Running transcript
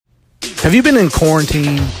Have you been in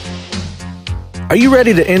quarantine? Are you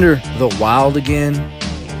ready to enter the wild again?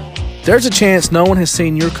 There's a chance no one has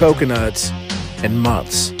seen your coconuts in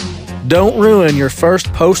months. Don't ruin your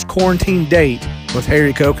first post-quarantine date with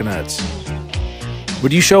hairy coconuts.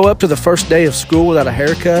 Would you show up to the first day of school without a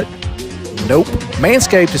haircut? Nope.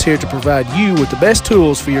 Manscaped is here to provide you with the best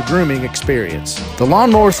tools for your grooming experience. The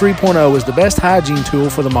Lawnmower 3.0 is the best hygiene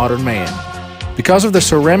tool for the modern man. Because of the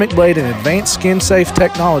ceramic blade and advanced skin-safe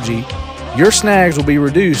technology, your snags will be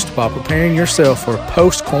reduced while preparing yourself for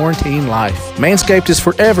post-quarantine life. Manscaped is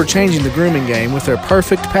forever changing the grooming game with their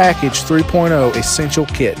Perfect Package 3.0 Essential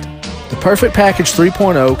Kit. The Perfect Package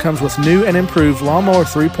 3.0 comes with new and improved Lawnmower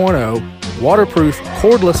 3.0, waterproof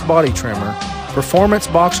cordless body trimmer, performance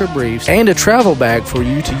boxer briefs, and a travel bag for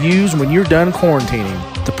you to use when you're done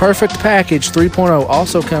quarantining. The Perfect Package 3.0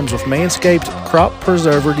 also comes with Manscaped Crop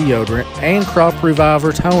Preserver Deodorant and Crop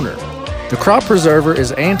Reviver Toner. The Crop Preserver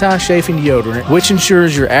is anti-chafing deodorant, which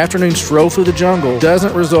ensures your afternoon stroll through the jungle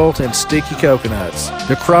doesn't result in sticky coconuts.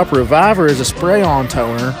 The Crop Reviver is a spray-on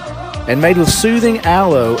toner and made with soothing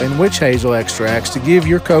aloe and witch hazel extracts to give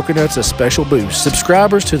your coconuts a special boost.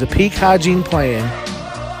 Subscribers to the Peak Hygiene Plan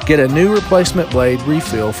get a new replacement blade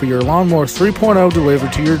refill for your Lawnmower 3.0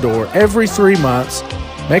 delivered to your door every 3 months,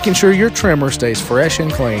 making sure your trimmer stays fresh and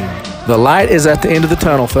clean. The light is at the end of the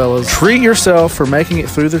tunnel, fellas. Treat yourself for making it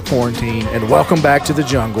through the quarantine and welcome back to the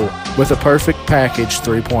jungle with a Perfect Package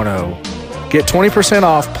 3.0. Get 20%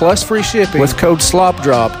 off plus free shipping with code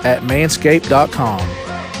SLOPDROP at manscaped.com.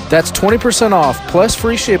 That's 20% off plus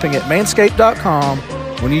free shipping at manscaped.com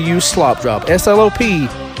when you use SLOPDROP, SLOPDROP.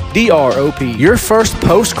 Your first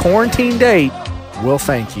post-quarantine date will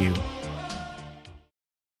thank you.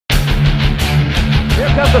 Here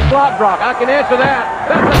comes the slop drop. I can answer that.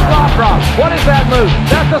 That's a slop drop. What is that move?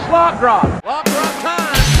 That's a slop drop. Slop drop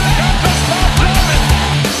time. Got the slop dropping.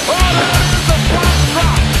 Oh, there's the slop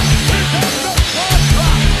drop. Here comes the slop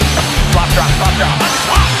drop. Slop drop, slop drop. A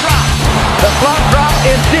slop drop. The slop drop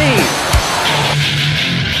indeed.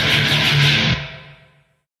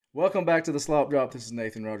 Welcome back to the Slop Drop. This is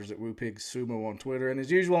Nathan Rogers at Woo Pig Sumo on Twitter. And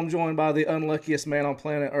as usual, I'm joined by the unluckiest man on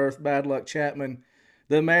planet Earth, Bad Luck Chapman,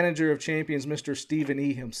 the manager of champions, Mr. Stephen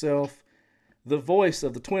E. himself, the voice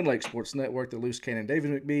of the Twin Lakes Sports Network, the Loose Cannon,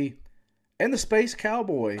 David McBee, and the Space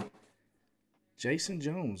Cowboy, Jason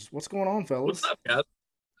Jones. What's going on, fellas? What's up, guys?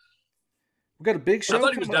 We got a big show. I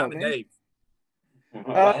thought he was coming Diamond up, Dave.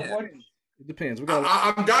 It depends.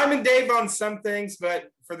 I'm Diamond Dave on some things,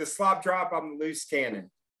 but for the slop drop, I'm the Loose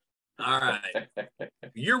Cannon. All right.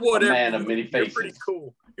 You're whatever. Man of many You're faces. pretty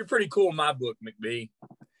cool. You're pretty cool in my book, McBee.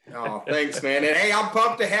 Oh, thanks, man. And hey, I'm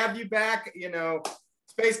pumped to have you back. You know,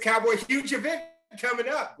 Space Cowboy, huge event coming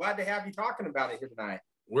up. Glad to have you talking about it here tonight.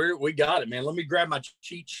 We got it, man. Let me grab my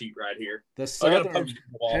cheat sheet right here. The Southern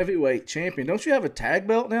Heavyweight Champion. Don't you have a tag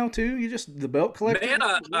belt now too? You just the belt collector? Man,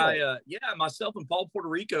 yeah, myself and Paul Puerto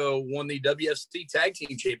Rico won the WFC Tag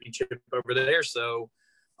Team Championship over there. So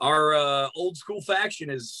our old school faction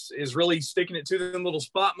is really sticking it to them little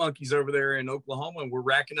spot monkeys over there in Oklahoma, and we're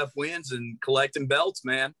racking up wins and collecting belts,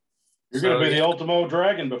 man. You're going to be the Ultimo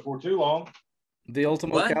Dragon before too long. The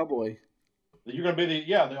Ultimo Cowboy. You're going to be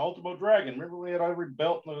the Ultimo Dragon. Remember we had every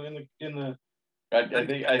belt in the. I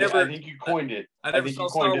think you coined it. I think you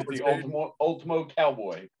coined it the Ultimo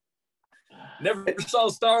Cowboy. Never saw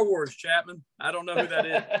Star Wars, Chapman. I don't know who that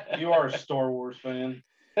is. You are a Star Wars fan.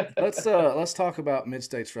 Let's talk about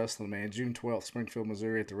Mid-States Wrestling, man. June 12th, Springfield,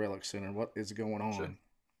 Missouri at the Relic Center. What is going on? Sure.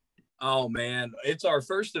 Oh, man. It's our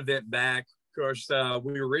first event back. Of course,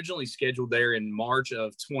 we were originally scheduled there in March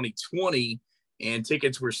of 2020, and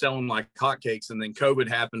tickets were selling like hotcakes, and then COVID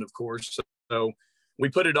happened, of course. So we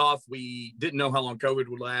put it off. We didn't know how long COVID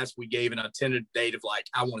would last. We gave an intended date of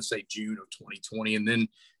I want to say June of 2020. And then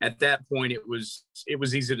at that point, it was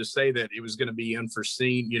easy to say that it was going to be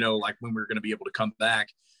unforeseen, like when we were going to be able to come back.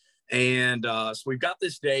 And so we've got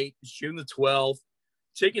this date. It's June the 12th.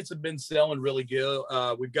 Tickets have been selling really good.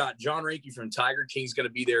 We've got John Reinke from Tiger King's going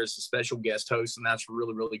to be there as a special guest host, and that's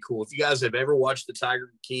really, really cool. If you guys have ever watched the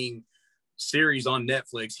Tiger King series on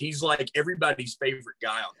Netflix, he's like everybody's favorite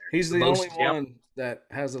guy on there. He's the only one that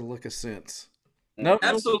has a look of sense. No,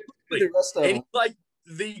 absolutely. And he's like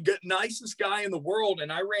the nicest guy in the world.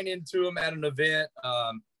 And I ran into him at an event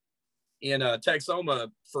in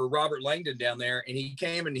Texoma for Robert Langdon down there, and he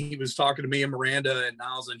came and he was talking to me and Miranda and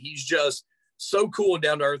Niles, and he's just so cool and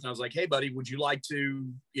down to earth. And I was like, hey buddy, would you like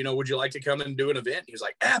to come and do an event? He was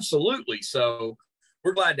like, absolutely. So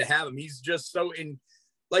we're glad to have him. He's just so in,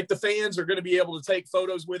 like, the fans are going to be able to take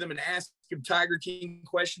photos with him and ask him Tiger King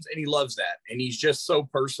questions. And he loves that. And he's just so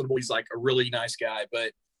personable. He's like a really nice guy,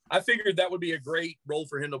 but I figured that would be a great role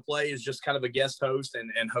for him to play, as just kind of a guest host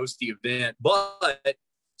and host the event. But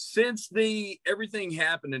since everything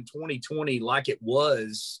happened in 2020 like it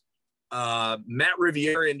was, Matt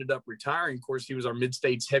Riviera ended up retiring. Of course, he was our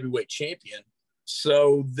Mid-States heavyweight champion.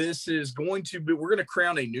 So this is going to be – we're going to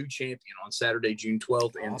crown a new champion on Saturday, June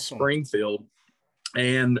 12th in Springfield.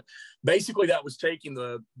 And basically that was taking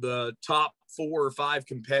the top 4 or 5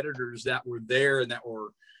 competitors that were there and that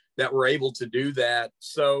were able to do that.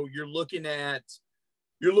 So you're looking at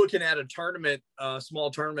a tournament, a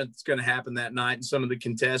small tournament that's going to happen that night. And some of the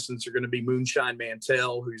contestants are going to be Moonshine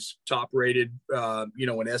Mantell, who's top rated,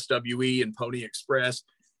 in SWE and Pony Express,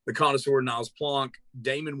 the connoisseur Niles Plonk,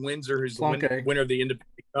 Damon Windsor, who's the winner of the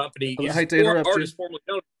independent company. I hate to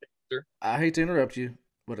interrupt you,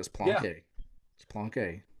 but it's Plonk A. It's Plonk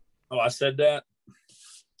A. Oh, I said that?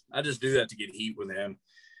 I just do that to get heat with him.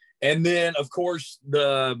 And then, of course,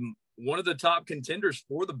 one of the top contenders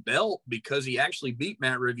for the belt, because he actually beat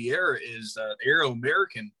Matt Riviera, is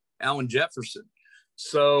Aero-American Alan Jefferson.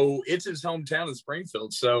 So it's his hometown in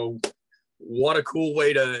Springfield. So what a cool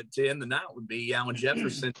way to end the night would be Alan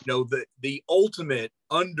Jefferson, the ultimate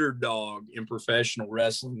underdog in professional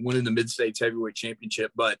wrestling, winning the Mid-States Heavyweight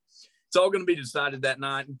Championship. But it's all going to be decided that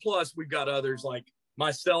night. And plus, we've got others like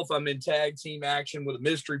myself. I'm in tag team action with a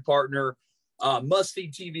mystery partner. Must-see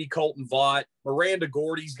TV Colton Vaught. Miranda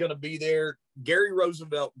Gordy's going to be there. Gary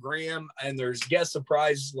Roosevelt Graham, and there's guest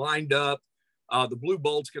surprises lined up. The Blue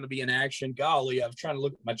Bolt's going to be in action. Golly, I was trying to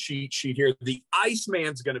look at my cheat sheet here. The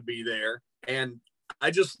Iceman's going to be there, and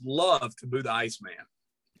I just love to boo the Iceman.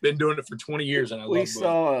 Been doing it for 20 years, and I love it. We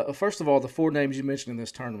saw, first of all, the 4 names you mentioned in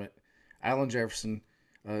this tournament. Alan Jefferson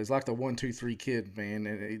is like the 1, 2, 3 kid, man.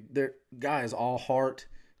 And the guy is all heart.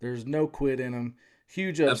 There's no quit in him.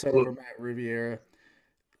 Huge upset over Matt Riviera.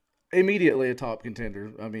 Immediately a top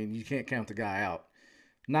contender. I mean, you can't count the guy out.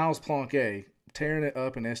 Niles Plonk A, tearing it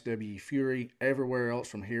up in SW Fury, everywhere else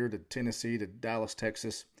from here to Tennessee to Dallas,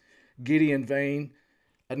 Texas. Gideon Vane,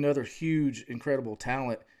 another huge, incredible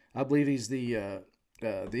talent. I believe he's the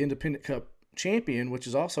Independent Cup champion, which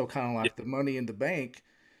is also kind of like the Money in the Bank.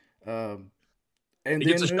 And he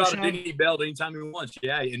gets a shot at any belt anytime he wants.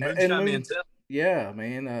 Yeah, and Moonshine Mantell. Yeah,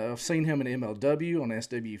 man. I've seen him in MLW on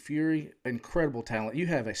SW Fury. Incredible talent. You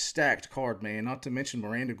have a stacked card, man, not to mention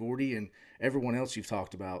Miranda Gordy and everyone else you've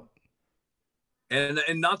talked about. And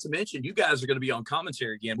not to mention, you guys are going to be on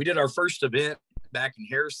commentary again. We did our first event back in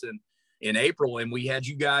Harrison in April, and we had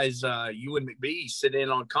you guys, you and McBee, sit in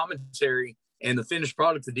on commentary. And the finished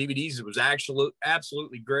product, the DVDs, it was actually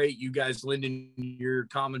absolutely great. You guys lending your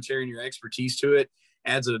commentary and your expertise to it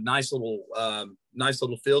adds a nice little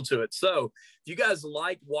feel to it. So if you guys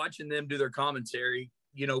like watching them do their commentary,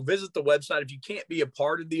 visit the website. If you can't be a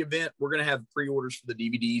part of the event, we're going to have pre-orders for the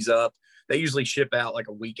DVDs up. They usually ship out like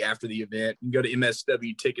a week after the event. You can go to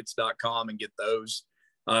mswtickets.com and get those.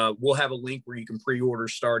 We'll have a link where you can pre-order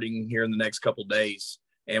starting here in the next couple of days,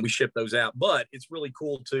 and we ship those out. But it's really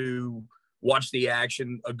cool to watch the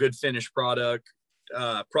action, a good finished product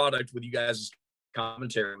with you guys'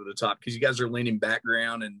 commentary over the top, because you guys are leaning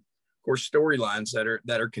background and of course storylines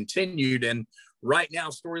that are continued. And right now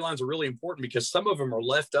storylines are really important because some of them are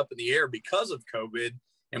left up in the air because of COVID,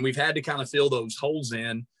 and we've had to kind of fill those holes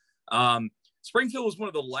in. Springfield was one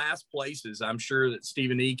of the last places, I'm sure that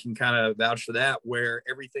Stephen E can kind of vouch for that, where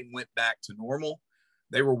everything went back to normal.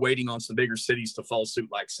 They were waiting on some bigger cities to follow suit,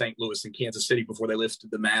 like St. Louis and Kansas City, before they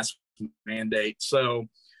lifted the mask mandate. So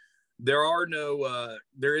there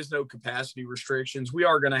is no capacity restrictions. We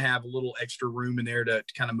are going to have a little extra room in there to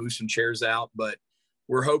kind of move some chairs out, but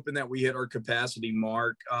we're hoping that we hit our capacity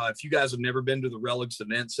mark. If you guys have never been to the Relics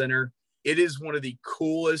Event Center, it is one of the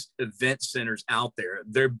coolest event centers out there.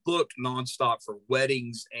 They're booked nonstop for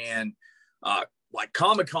weddings and like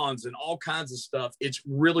Comic-Cons and all kinds of stuff. It's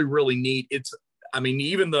really, really neat.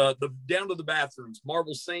 Even the down to the bathrooms,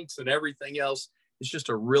 marble sinks and everything else. It's just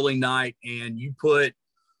a really night, and you put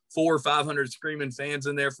 400 or 500 screaming fans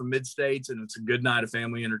in there from mid-states, and it's a good night of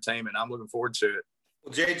family entertainment. I'm looking forward to it.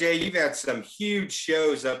 Well, JJ, you've had some huge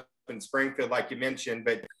shows up in Springfield, like you mentioned,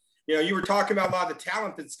 but you were talking about a lot of the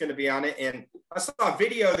talent that's going to be on it, and I saw a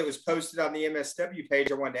video that was posted on the MSW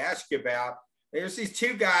page I wanted to ask you about. There's these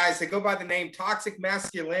 2 guys that go by the name Toxic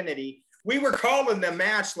Masculinity. We were calling the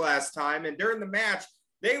match last time, and during the match,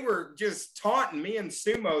 they were just taunting me and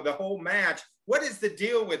Sumo the whole match. What is the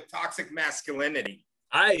deal with Toxic Masculinity?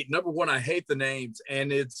 Number one, I hate the names,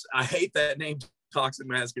 and I hate that name, Toxic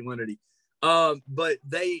Masculinity. But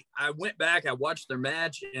I went back, I watched their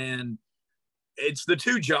match, and it's the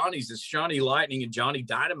two Johnnies. It's Johnny Lightning and Johnny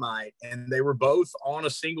Dynamite, and they were both on a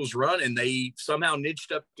singles run, and they somehow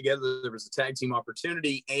niched up together. There was a tag team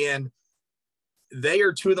opportunity, and they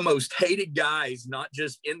are two of the most hated guys, not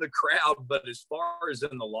just in the crowd, but as far as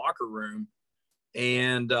in the locker room.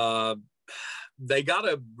 And they got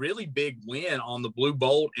a really big win on the Blue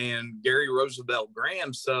Bolt and Gary Roosevelt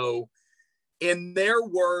Graham. So in their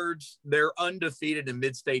words, they're undefeated in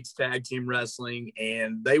mid-states tag team wrestling,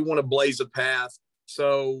 and they want to blaze a path.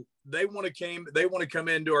 So they want to come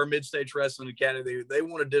into our mid-states wrestling academy. They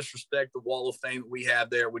want to disrespect the wall of fame that we have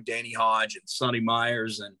there with Danny Hodge and Sonny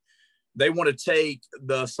Myers, and they want to take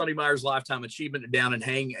the Sonny Myers Lifetime Achievement down and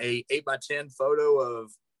hang a 8x10 photo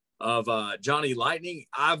of Johnny Lightning.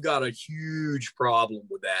 I've got a huge problem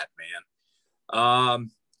with that, man.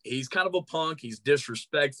 He's kind of a punk. He's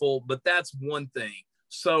disrespectful, but that's one thing.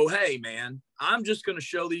 So, hey, man, I'm just going to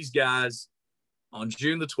show these guys on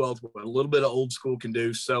June the 12th what a little bit of old school can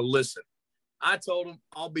do. So, listen, I told them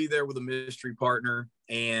I'll be there with a mystery partner,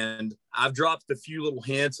 and I've dropped a few little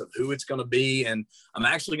hints of who it's going to be, and I'm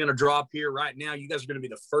actually going to drop here right now. You guys are going to be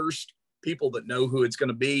the first people that know who it's going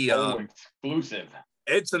to be. Exclusive.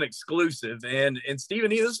 It's an exclusive, and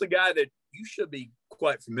Stephen E., this is the guy that you should be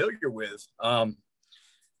quite familiar with.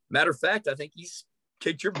 Matter of fact, I think he's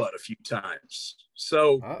kicked your butt a few times.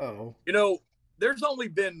 So, there's only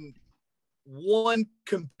been one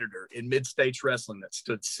competitor in mid-states wrestling that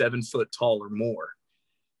stood 7 foot tall or more.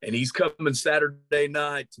 And he's coming Saturday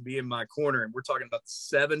night to be in my corner. And we're talking about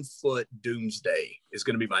 7 foot Doomsday is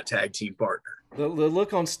going to be my tag team partner. The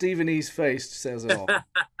look on Stephen E.'s face says it all.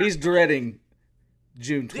 He's dreading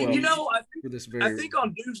June 12th. I think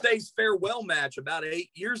on Doomsday's farewell match about 8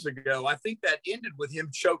 years ago, I think that ended with him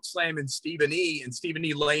choke slamming Stephen E. and Stephen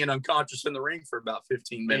E. laying unconscious in the ring for about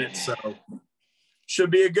 15 minutes. So should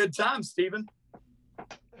be a good time, Stephen.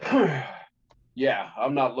 Yeah,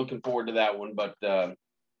 I'm not looking forward to that one, but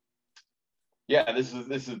yeah, this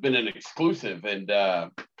has been an exclusive, and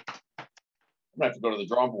I'm gonna have to go to the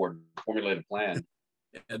drawing board and formulate a plan.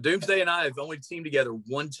 Yeah, Doomsday and I have only teamed together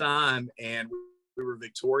one time, and we were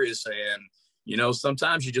victorious. And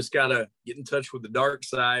sometimes you just gotta get in touch with the dark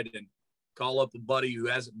side and call up a buddy who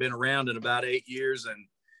hasn't been around in about 8 years. And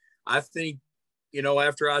I think,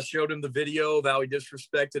 after I showed him the video of how he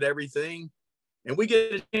disrespected everything, and we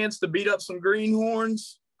get a chance to beat up some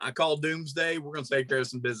greenhorns, I called Doomsday. We're going to take care of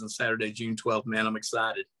some business Saturday, June 12th, man. I'm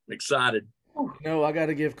excited. I got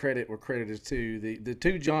to give credit where credit is due. The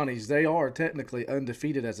two Johnnies, they are technically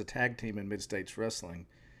undefeated as a tag team in mid-states wrestling,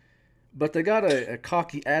 but they got a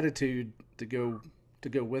cocky attitude to go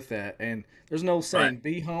with that. And there's no saying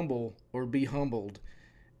be humble or be humbled.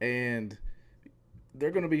 And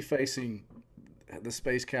they're going to be facing the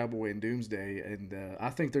Space Cowboy and Doomsday, and I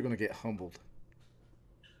think they're going to get humbled.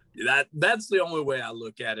 That's the only way I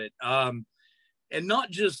look at it. And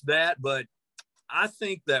not just that, but I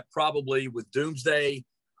think that probably with Doomsday,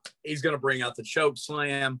 he's going to bring out the choke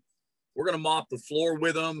slam. We're going to mop the floor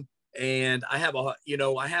with him. And I have a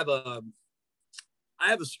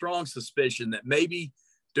strong suspicion that maybe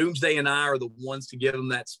Doomsday and I are the ones to give them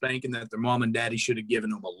that spanking that their mom and daddy should have given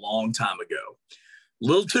them a long time ago. A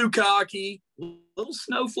little too cocky, a little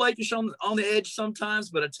snowflakish on the edge sometimes,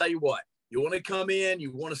 but I tell you what, you want to come in,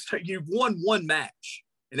 you want to start, you've won one match.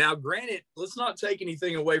 And now, granted, let's not take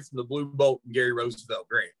anything away from the Blue Bolt and Gary Roosevelt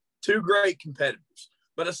Graham. Two great competitors.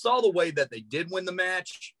 But I saw the way that they did win the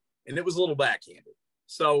match, and it was a little backhanded.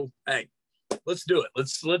 So, hey, let's do it.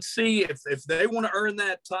 Let's see if they want to earn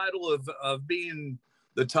that title of being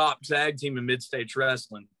the top tag team in mid-states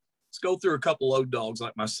wrestling. Let's go through a couple low dogs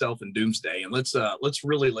like myself and Doomsday, and let's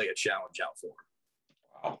really lay a challenge out for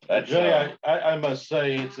them. Wow, Jay, I must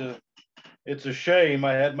say it's a shame.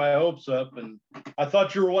 I had my hopes up, and I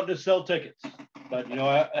thought you were wanting to sell tickets. But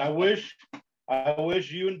I wish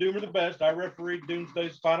you and Doom are the best. I refereed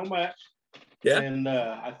Doomsday's final match, and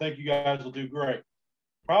I think you guys will do great.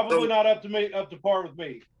 Probably not up to par with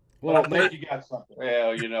me. Well, I think you got something.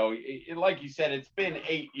 Well, like you said, it's been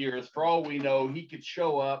 8 years. For all we know, he could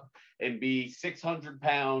show up and be 600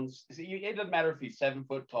 pounds. It doesn't matter if he's 7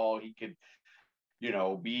 foot tall. He could,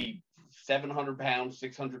 be 700 pounds,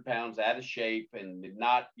 600 pounds out of shape and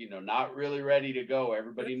not really ready to go.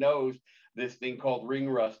 Everybody knows this thing called ring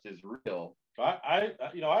rust is real. I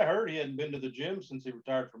heard he hadn't been to the gym since he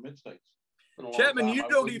retired from mid-states. Chapman, you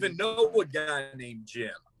don't even know a guy named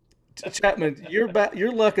Jim. Chapman,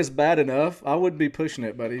 your luck is bad enough. I wouldn't be pushing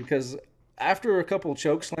it, buddy, because after a couple of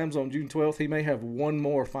choke slams on June 12th, he may have one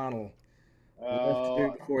more final left to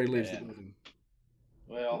do before he leaves the building.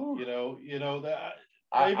 Well, that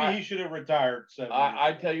Maybe he should have retired.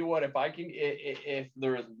 I tell you what, if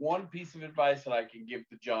there is one piece of advice that I can give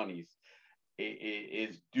to Johnny's,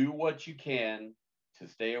 is do what you can to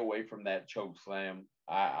stay away from that choke slam.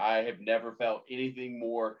 I have never felt anything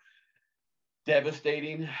more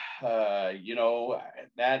devastating. That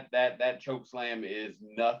choke slam is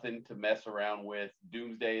nothing to mess around with.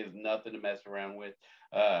 Doomsday is nothing to mess around with.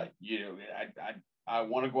 I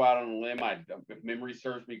want to go out on a limb. If memory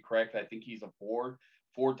serves me correct, I think he's a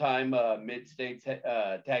four-time mid-states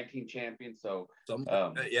tag team champion. So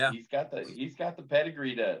yeah, he's got the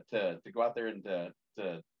pedigree to go out there and to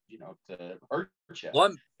hurt you.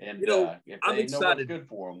 Well, if I'm they excited. know what's good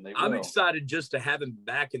for them, I'm excited just to have him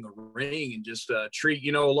back in the ring and just treat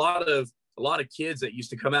a lot of kids that used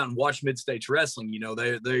to come out and watch mid-stage wrestling.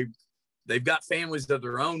 They've got families of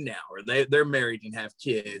their own now, or they're married and have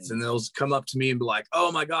kids, and they'll come up to me and be like,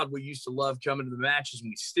 "Oh my God, we used to love coming to the matches, and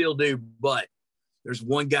we still do, but there's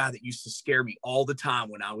one guy that used to scare me all the time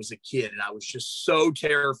when I was a kid, and I was just so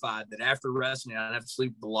terrified that after wrestling, I'd have to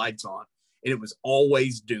sleep with the lights on, and it was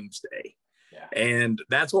always Doomsday." Yeah. And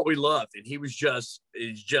that's what we loved. And he was just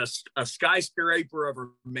a skyscraper of a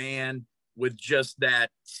man with just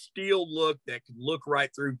that steel look that could look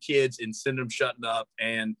right through kids and send them shutting up.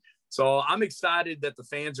 And so I'm excited that the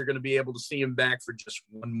fans are going to be able to see him back for just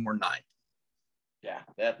one more night. Yeah,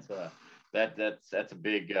 that's a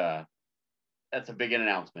big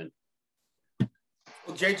announcement.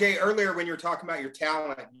 Well, JJ, earlier when you were talking about your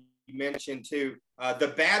talent, you mentioned too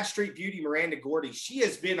the Badstreet beauty Miranda Gordy. She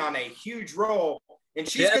has been on a huge roll, and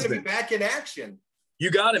she's going to be back in action.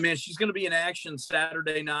 You got it, man. She's going to be in action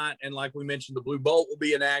Saturday night, and like we mentioned, the Blue Bolt will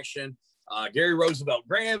be in action. Gary Roosevelt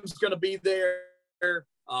Graham's going to be there.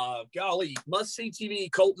 Golly, must-see TV,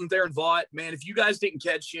 Colton there in Vaught. Man, if you guys didn't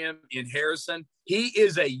catch him in Harrison, he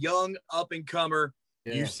is a young up-and-comer.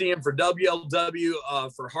 Yeah. You see him for WLW,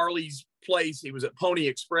 for Harley's Place. He was at Pony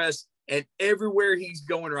Express. And everywhere he's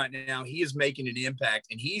going right now, he is making an impact.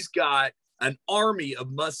 And he's got an army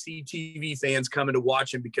of must-see TV fans coming to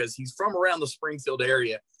watch him because he's from around the Springfield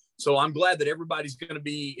area. So I'm glad that everybody's going to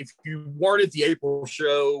be, if you weren't at the April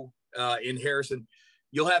show in Harrison,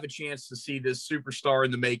 you'll have a chance to see this superstar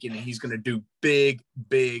in the making, and he's going to do big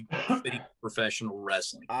professional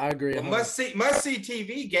wrestling. I agree. Well, must-see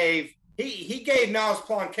TV gave Niles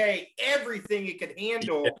Plonk everything he could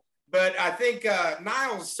handle. Yeah. But I think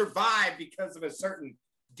Niles survived because of a certain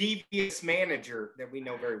devious manager that we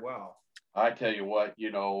know very well. I tell you what,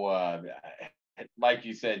 like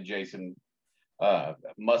you said, Jason,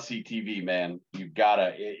 must-see TV, man. You've got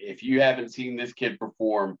to, if you haven't seen this kid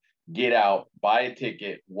perform, get out, buy a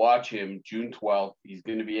ticket, watch him June 12th. He's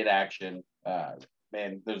going to be in action.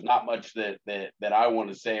 Man, there's not much that I want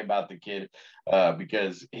to say about the kid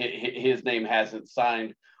because his name hasn't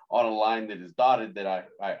signed on a line that is dotted that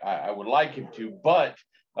I would like him to, but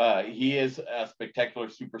he is a spectacular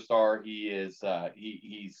superstar. He is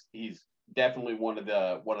he's definitely one of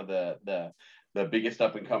the biggest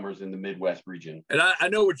up and comers in the Midwest region. And I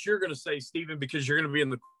know what you're going to say, Stephen, because you're going to be in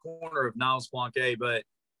the corner of Niles Plonk, but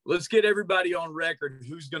let's get everybody on record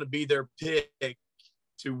who's going to be their pick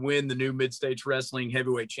to win the new Mid-States Wrestling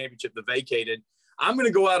Heavyweight Championship, the vacated. I'm going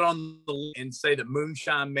to go out on the and say that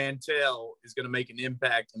Moonshine Mantell is going to make an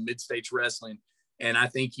impact in Mid-States Wrestling, and I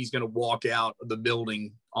think he's going to walk out of the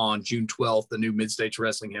building on June 12th, the new Mid-States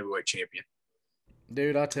Wrestling Heavyweight Champion.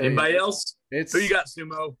 Dude, I'll tell you. Anybody else? Who you got,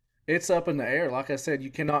 Sumo? It's up in the air. Like I said,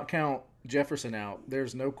 you cannot count Jefferson out.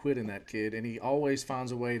 There's no quit in that kid, and he always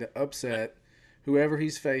finds a way to upset whoever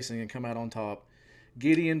he's facing and come out on top.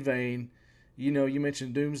 Gideon, Vane, you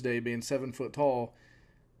mentioned Doomsday being 7 foot tall.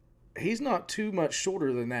 He's not too much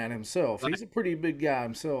shorter than that himself. He's a pretty big guy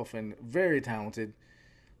himself and very talented.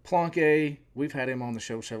 Plonk, we've had him on the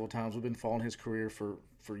show several times. We've been following his career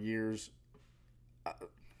for years.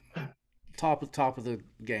 Top of the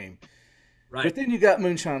game. Right. But then you got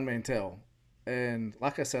Moonshine Mantell. And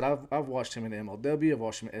like I said, I've watched him in MLW. I've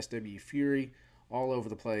watched him at SW Fury, all over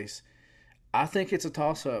the place. I think it's a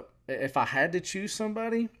toss-up. If I had to choose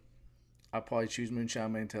somebody, I'd probably choose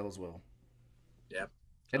Moonshine Mantell as well. Yeah.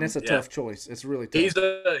 And it's a tough choice. It's really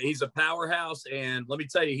tough. He's a powerhouse, and let me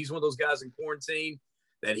tell you, he's one of those guys in quarantine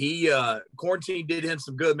that quarantine did him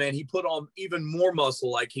some good, man. He put on even more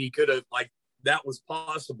muscle like he could have, like that was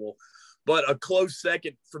possible. But a close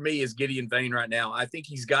second for me is Gideon Vane right now. I think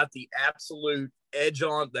he's got the absolute edge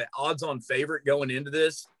on, the odds-on favorite going into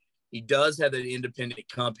this. He does have an independent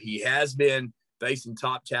comp. He has been facing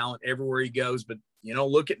top talent everywhere he goes, but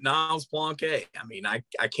look at Niles Plonk. I mean, I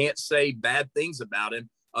can't say bad things about him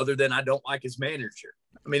other than I don't like his manager.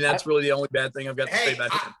 I mean, that's really the only bad thing I've got to say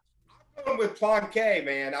about him. I'm going with Plonk,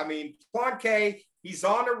 man. I mean, Plonk, He's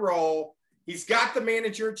on a roll. He's got the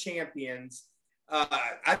manager of champions.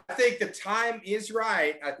 I think the time is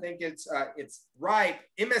right. I think it's right.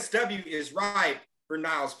 MSW is ripe for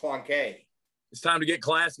Niles Plonk. It's time to get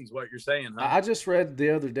classy is what you're saying, huh? I just read the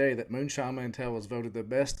other day that Moonshine Mantell was voted the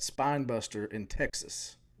best spine buster in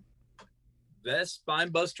Texas. Best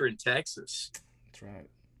spine buster in Texas. That's right.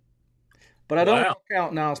 But I don't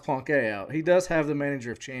count Niles Plonk out. He does have the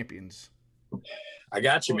manager of champions. I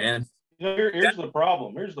got you, man. Here's the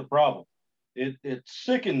problem. Here's the problem. It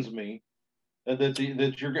sickens me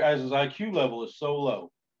that your guys' IQ level is so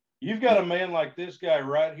low. You've got a man like this guy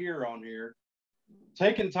right here on here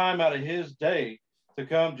taking time out of his day to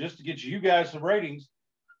come just to get you guys some ratings,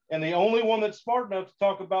 and the only one that's smart enough to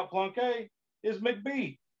talk about Plonk is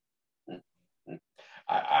McBee.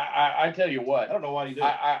 I tell you what. I don't know why you did.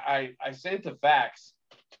 I sent a fax.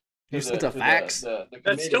 You sent a fax? The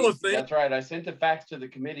that's still a thing. That's right. I sent a fax to the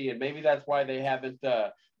committee, and maybe that's why they haven't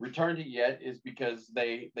returned it yet, is because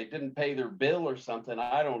they didn't pay their bill or something.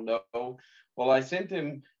 I don't know. Well,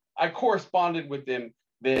 I corresponded with them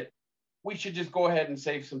that we should just go ahead and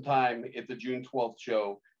save some time at the June 12th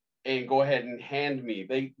show and go ahead and hand me.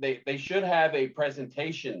 They should have a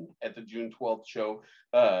presentation at the June 12th show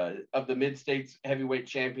of the Mid-States Heavyweight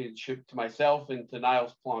Championship to myself and to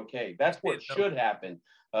Niles Plonk. That's what should happen.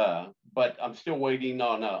 But I'm still waiting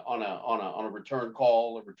on a return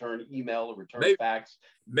call, a return email, a return fax.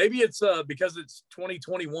 Maybe it's because it's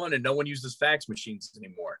 2021 and no one uses fax machines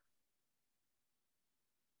anymore.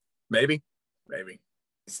 Maybe.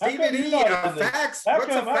 Stephen E. Fax.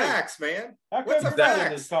 What's a fax, man? What's a fax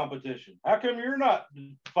in this competition? How come you're not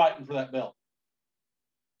fighting for that belt?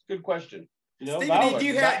 Good question. Stephen E., do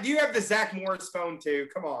you have the Zach Morris phone too?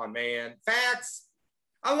 Come on, man. Fax.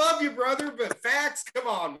 I love you, brother, but fax. Come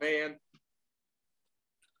on, man.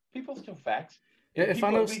 People still fax. Yeah, if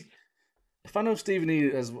I know Stephen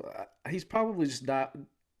E. He's probably just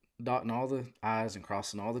dotting all the I's and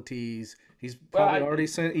crossing all the T's. He's probably already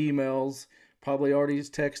sent emails. Probably already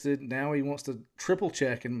texted. Now he wants to triple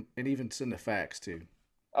check and even send a fax too.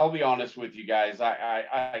 I'll be honest with you guys.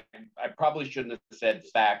 I probably shouldn't have said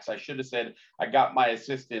fax. I should have said I got my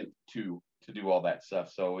assistant to do all that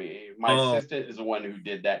stuff. So my assistant is the one who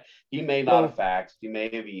did that. He may not have faxed. He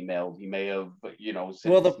may have emailed. He may have,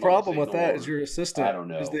 sent the problem with that is your assistant I don't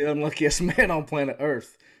know. is the unluckiest man on planet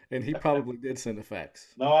Earth, and he probably did send a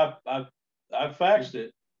fax. No, I faxed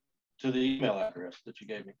it to the email address that you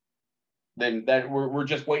gave me. Then we're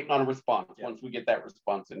just waiting on a response. Yeah. Once we get that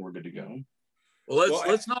response, then we're good to go. Well,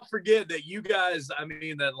 let's not forget that you guys,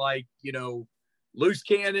 Loose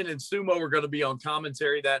Cannon and Sumo are going to be on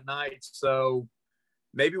commentary that night. So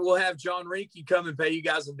maybe we'll have John Reinke come and pay you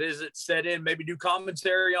guys a visit, set in, maybe do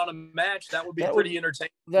commentary on a match. That would be pretty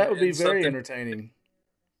entertaining. That would be very entertaining.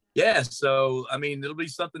 Yeah. So, it'll be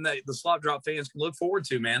something that the Slot Drop fans can look forward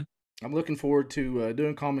to, man. I'm looking forward to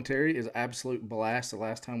doing commentary. It's an absolute blast the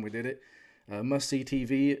last time we did it. Must-see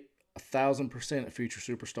TV, 1,000% a future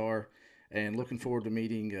superstar, and looking forward to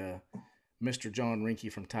meeting Mr. John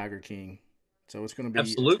Reinke from Tiger King. So it's going to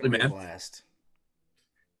be a blast.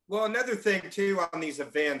 Well, another thing too on these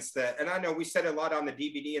events and I know we said a lot on the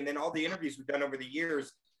DVD and then all the interviews we've done over the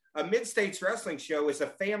years, a Mid-States Wrestling show is a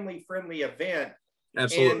family-friendly event.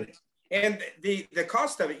 Absolutely. And the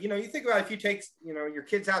cost of it, you think about if you take, your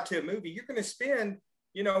kids out to a movie, you're going to spend,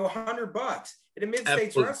 $100 at a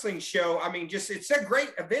Mid-States Wrestling show. It's a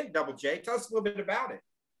great event, Double J. Tell us a little bit about it.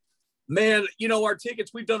 Man, our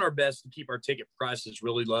tickets, we've done our best to keep our ticket prices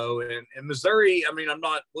really low. And Missouri,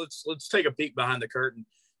 let's take a peek behind the curtain.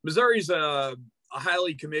 Missouri's a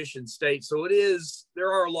highly commissioned state. So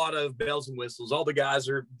there are a lot of bells and whistles. All the guys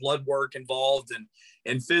are blood work involved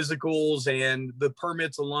and physicals and the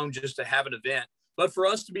permits alone just to have an event. But for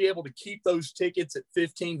us to be able to keep those tickets at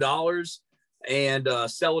 $15 and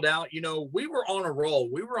sell it out, we were on a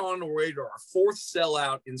roll. We were on our way to our fourth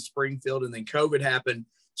sellout in Springfield, and then COVID happened.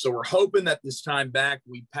 So we're hoping that this time back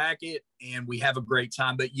we pack it and we have a great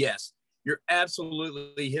time. But yes, you're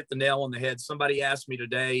absolutely hit the nail on the head. Somebody asked me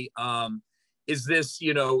today, is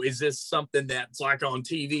this something that's like on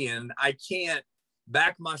TV? And I can't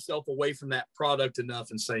back myself away from that product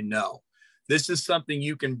enough and say, no, this is something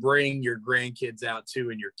you can bring your grandkids out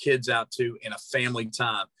to and your kids out to in a family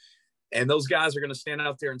time. And those guys are going to stand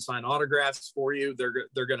out there and sign autographs for you.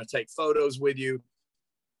 They're going to take photos with you.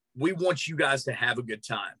 We want you guys to have a good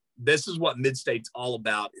time. This is what Mid-State's all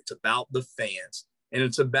about. It's about the fans, and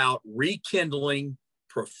it's about rekindling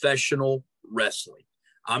professional wrestling.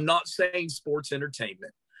 I'm not saying sports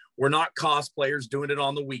entertainment. We're not cosplayers doing it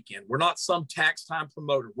on the weekend. We're not some tax time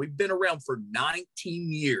promoter. We've been around for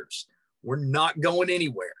 19 years. We're not going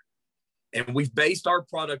anywhere. And we've based our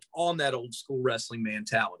product on that old school wrestling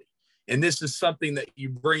mentality. And this is something that you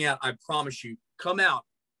bring out. I promise you, come out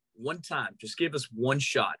one time. Just give us one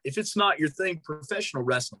shot. If it's not your thing, professional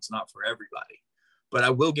wrestling's not for everybody. But I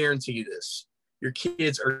will guarantee you this. Your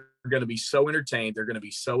kids are going to be so entertained. They're going to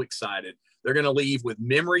be so excited. They're going to leave with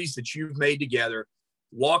memories that you've made together,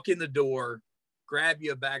 walk in the door, grab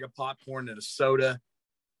you a bag of popcorn and a soda,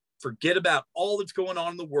 forget about all that's going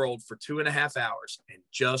on in the world for 2.5 hours, and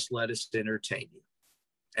just let us entertain you.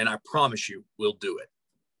 And I promise you, we'll do it.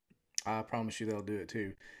 I promise you they'll do it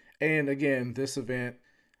too. And again, this event,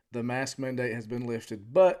 the mask mandate has been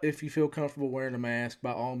lifted. But if you feel comfortable wearing a mask,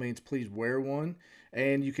 by all means, please wear one.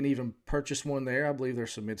 And you can even purchase one there. I believe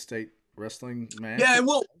there's some mid-state wrestling masks. Yeah, and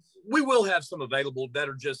we will have some available that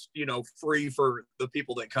are just, free for the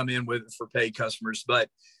people that come in with for paid customers. But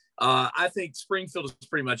I think Springfield is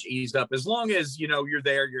pretty much eased up. As long as, you're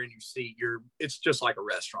there, you're in your seat, it's just like a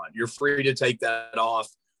restaurant. You're free to take that off.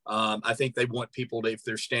 I think they want people to, if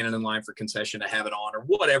they're standing in line for concession, to have it on or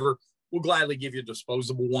whatever. We'll gladly give you a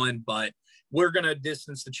disposable one, but we're going to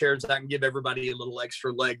distance the chairs out and give everybody a little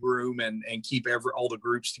extra leg room and keep all the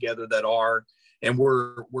groups together that are. And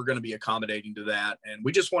we're going to be accommodating to that. And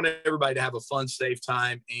we just want everybody to have a fun, safe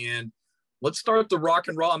time. And let's start the rock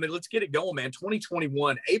and roll. I mean, let's get it going, man.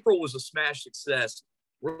 2021, April was a smash success.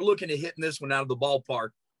 We're looking at hitting this one out of the ballpark.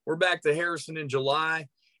 We're back to Harrison in July,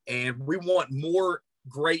 and we want more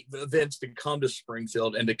great events to come to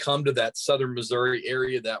Springfield and to come to that Southern Missouri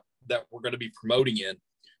area that we're going to be promoting in.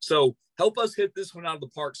 So help us hit this one out of the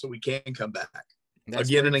park so we can come back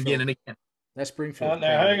again and again and again. That's Springfield.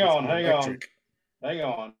 Now, hang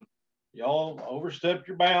on. Y'all overstepped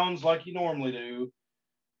your bounds like you normally do.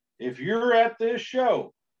 If you're at this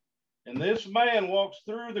show and this man walks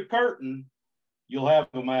through the curtain, you'll have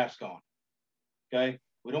a mask on. Okay?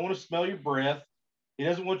 We don't want to smell your breath. He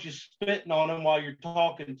doesn't want you spitting on him while you're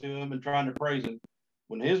talking to him and trying to praise him.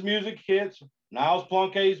 When his music hits, Niles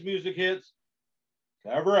Plonke's music hits,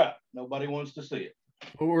 cover up. Nobody wants to see it.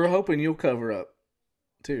 Well, we're hoping you'll cover up,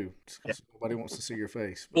 too. Nobody wants to see your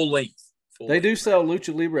face. Full length. They do sell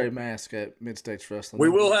Lucha Libre masks at Mid-States Wrestling. We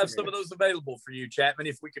will have some of those available for you, Chapman.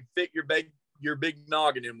 If we can fit your big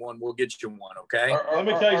noggin in one, we'll get you one, okay? Let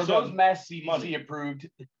me tell you something. Those masks CDC approved?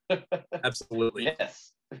 Absolutely.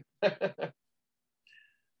 Yes.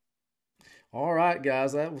 All right,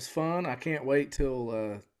 guys, that was fun. I can't wait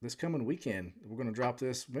till this coming weekend. We're going to drop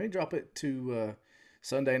this. Maybe drop it to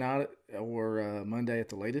Sunday night or Monday at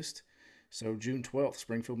the latest. So June 12th,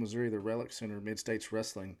 Springfield, Missouri, the Relic Center, Mid-States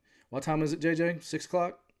Wrestling. What time is it, JJ? 6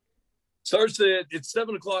 o'clock? Starts it's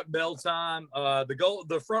 7 o'clock bell time.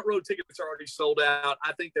 The front row tickets are already sold out.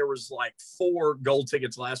 I think there was like 4 gold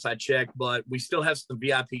tickets last I checked, but we still have some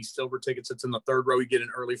VIP silver tickets. It's in the third row. You get in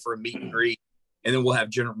early for a meet and greet. And then we'll have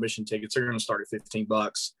general admission tickets. They're going to start at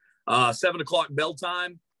 $15. 7 o'clock bell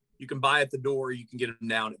time. You can buy at the door. You can get them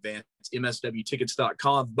now in advance.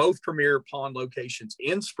 MSWtickets.com. Both premier pawn locations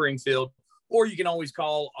in Springfield. Or you can always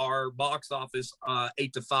call our box office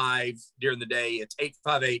 8 to 5 during the day. It's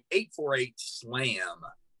 858-848-SLAM.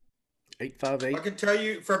 858. I can tell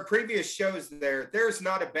you from previous shows there's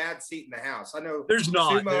not a bad seat in the house. I know there's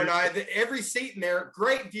not. Sumo and I, every seat in there,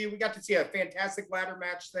 great view. We got to see a fantastic ladder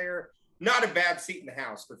match there. Not a bad seat in the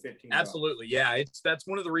house for $15. Absolutely. Yeah. That's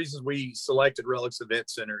one of the reasons we selected Relics Event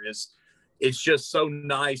Center is it's just so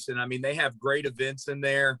nice. And I mean, they have great events in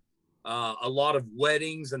there. A lot of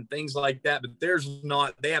weddings and things like that, but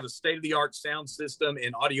they have a state-of-the-art sound system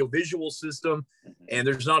and audio-visual system, and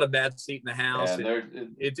there's not a bad seat in the house. Yeah,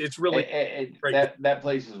 it's really that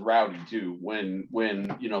place is rowdy too. When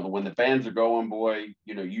the fans are going, boy,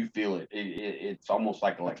 you feel it. It's almost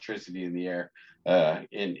like electricity in the air.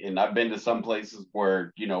 And I've been to some places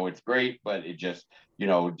where it's great, but it just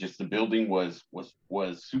just the building was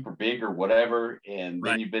super big or whatever, and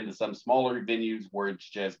then you've been to some smaller venues where it's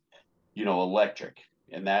just electric,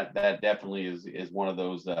 and that definitely is one of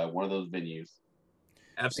those venues.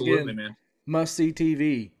 Absolutely. Again, man. Must see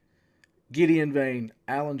TV. Gideon, Vane,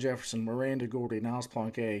 Alan Jefferson, Miranda, Gordy, Niles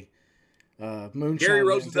Plonk, Moonshine, Gary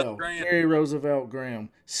Roosevelt Graham,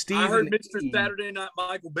 Stephen. I heard Mr. Saturday Night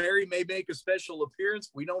Michael Berry may make a special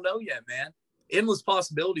appearance. We don't know yet, man. Endless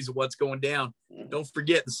possibilities of what's going down. Don't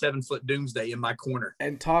forget the 7-foot Doomsday in my corner.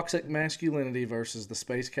 And Toxic Masculinity versus the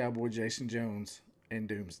Space Cowboy Jason Jones and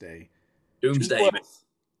Doomsday.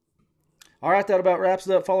 All right, that about wraps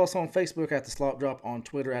it up. Follow us on Facebook at The Slop Drop, on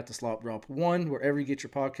Twitter at The Slop Drop 1. Wherever you get your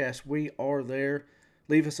podcast, we are there.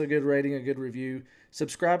 Leave us a good rating, a good review.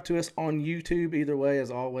 Subscribe to us on YouTube. Either way, as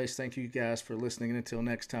always, thank you guys for listening. And until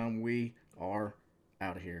next time, we are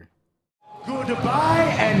out of here.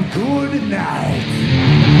 Goodbye and good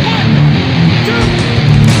night. 2.